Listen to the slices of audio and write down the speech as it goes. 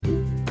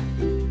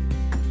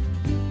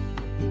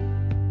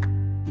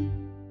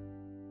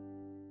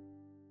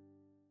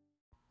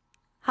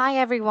Hi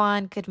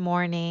everyone, good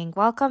morning.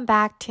 Welcome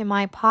back to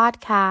my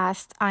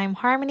podcast. I'm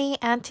Harmony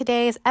and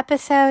today's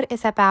episode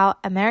is about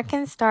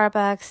American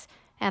Starbucks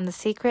and the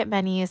secret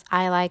menus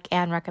I like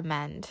and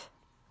recommend.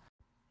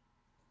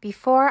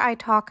 Before I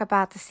talk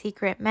about the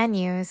secret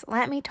menus,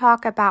 let me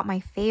talk about my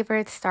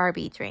favorite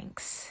Starby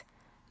drinks.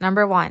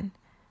 Number 1,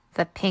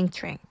 the pink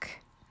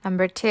drink.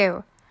 Number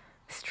 2,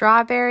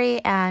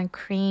 strawberry and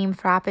cream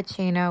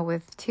frappuccino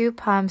with 2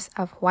 pumps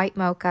of white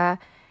mocha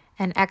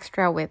and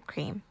extra whipped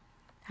cream.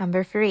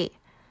 Number 3,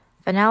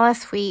 vanilla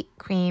sweet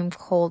cream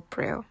cold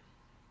brew.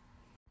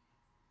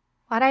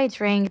 What I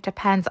drink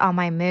depends on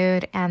my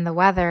mood and the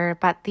weather,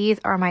 but these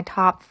are my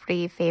top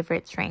 3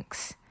 favorite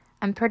drinks.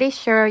 I'm pretty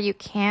sure you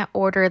can't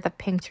order the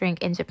pink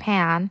drink in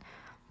Japan,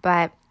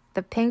 but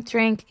the pink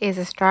drink is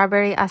a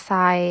strawberry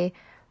acai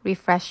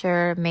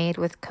refresher made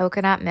with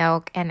coconut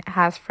milk and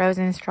has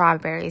frozen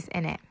strawberries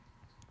in it.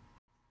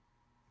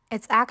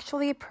 It's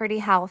actually pretty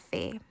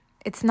healthy.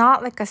 It's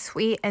not like a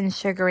sweet and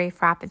sugary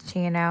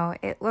frappuccino.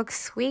 It looks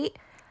sweet,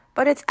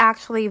 but it's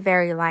actually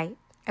very light.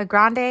 A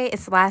grande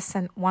is less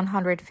than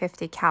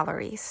 150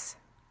 calories.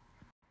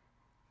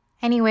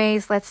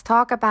 Anyways, let's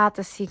talk about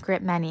the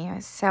secret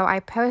menus. So I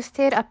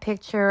posted a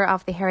picture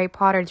of the Harry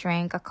Potter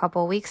drink a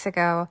couple weeks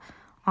ago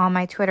on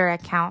my Twitter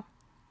account,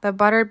 the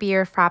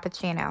butterbeer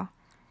frappuccino.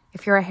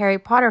 If you're a Harry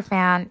Potter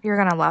fan, you're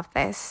gonna love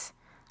this.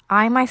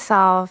 I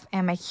myself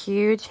am a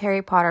huge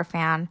Harry Potter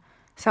fan,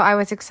 so I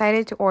was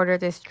excited to order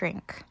this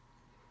drink.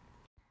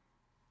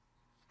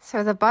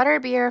 So the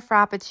butterbeer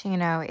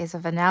frappuccino is a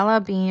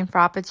vanilla bean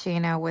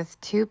frappuccino with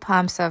 2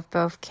 pumps of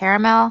both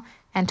caramel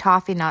and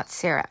toffee nut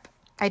syrup.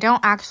 I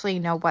don't actually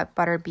know what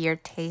butterbeer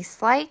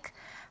tastes like,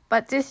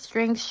 but this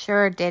drink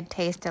sure did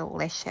taste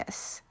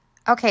delicious.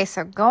 Okay,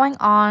 so going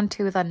on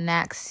to the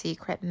next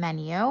secret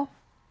menu.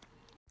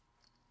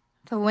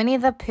 The Winnie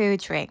the Pooh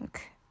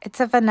drink. It's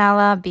a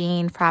vanilla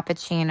bean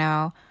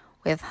frappuccino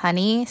with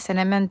honey,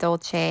 cinnamon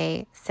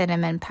dolce,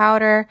 cinnamon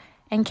powder,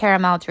 and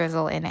caramel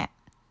drizzle in it.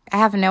 I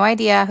have no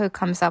idea who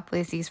comes up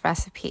with these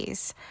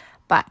recipes,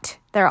 but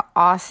they're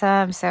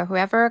awesome, so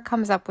whoever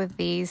comes up with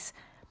these,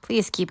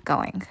 please keep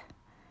going.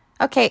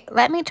 Okay,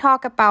 let me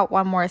talk about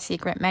one more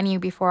secret menu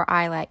before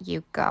I let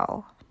you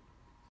go.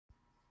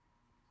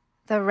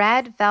 The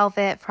red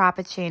velvet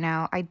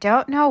frappuccino. I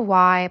don't know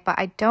why, but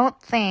I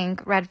don't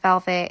think red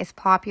velvet is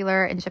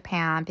popular in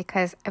Japan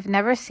because I've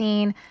never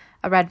seen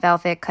a red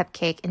velvet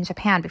cupcake in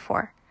Japan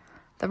before.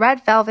 The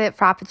red velvet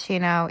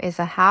frappuccino is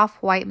a half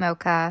white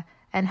mocha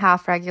and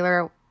half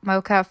regular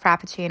mocha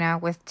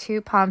frappuccino with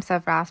 2 pumps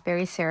of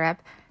raspberry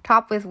syrup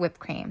topped with whipped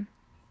cream.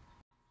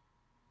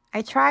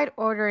 I tried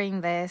ordering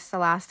this the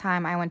last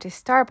time I went to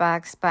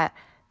Starbucks, but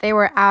they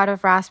were out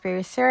of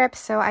raspberry syrup,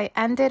 so I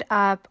ended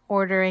up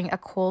ordering a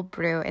cold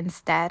brew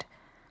instead.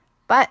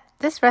 But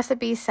this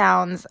recipe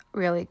sounds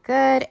really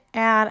good,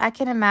 and I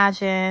can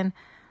imagine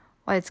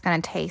what it's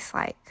going to taste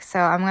like. So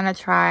I'm going to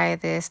try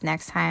this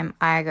next time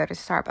I go to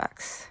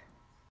Starbucks.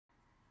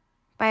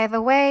 By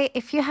the way,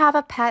 if you have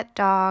a pet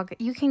dog,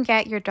 you can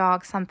get your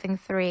dog something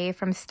free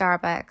from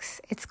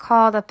Starbucks. It's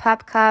called a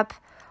pup cup,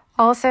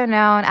 also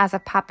known as a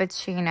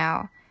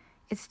puppuccino.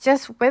 It's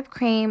just whipped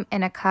cream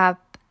in a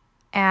cup,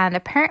 and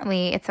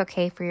apparently it's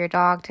okay for your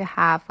dog to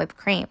have whipped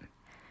cream.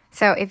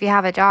 So if you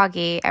have a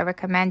doggy, I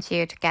recommend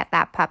you to get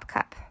that pup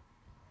cup.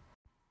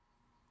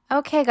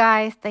 Okay,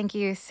 guys, thank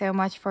you so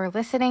much for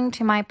listening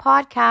to my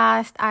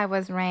podcast. I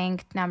was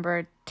ranked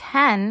number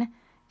 10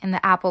 in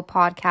the Apple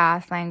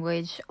Podcast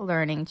language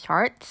learning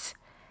charts.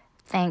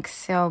 Thanks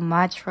so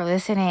much for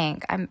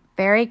listening. I'm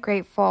very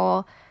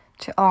grateful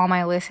to all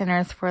my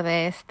listeners for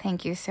this.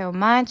 Thank you so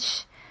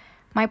much.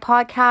 My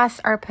podcasts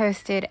are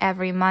posted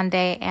every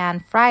Monday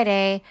and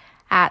Friday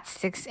at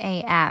 6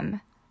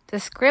 a.m. The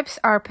scripts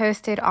are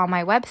posted on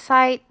my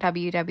website,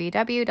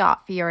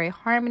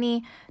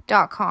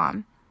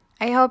 www.fioreharmony.com.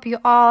 I hope you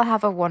all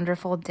have a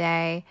wonderful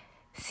day.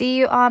 See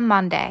you on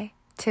Monday.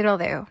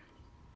 Toodaloo.